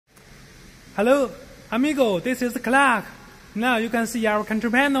Hello, amigo, this is Clark. Now you can see our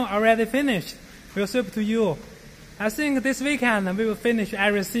control panel already finished. We'll ship to you. I think this weekend we will finish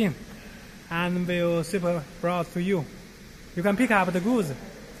everything and we'll ship brought to you. You can pick up the goods.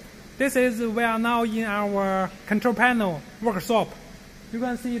 We are now in our control panel workshop. You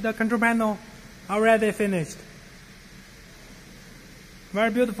can see the control panel already finished.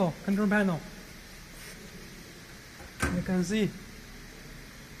 Very beautiful control panel. You can see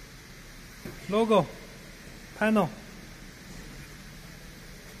logo, panel.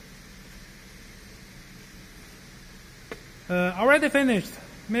 Already finished.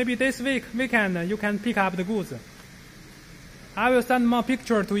 Maybe this weekend you can pick up the goods. I will send more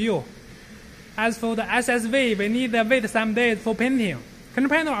picture to you. As for the SSV, we need to wait some days for painting. Control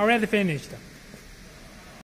panel already finished.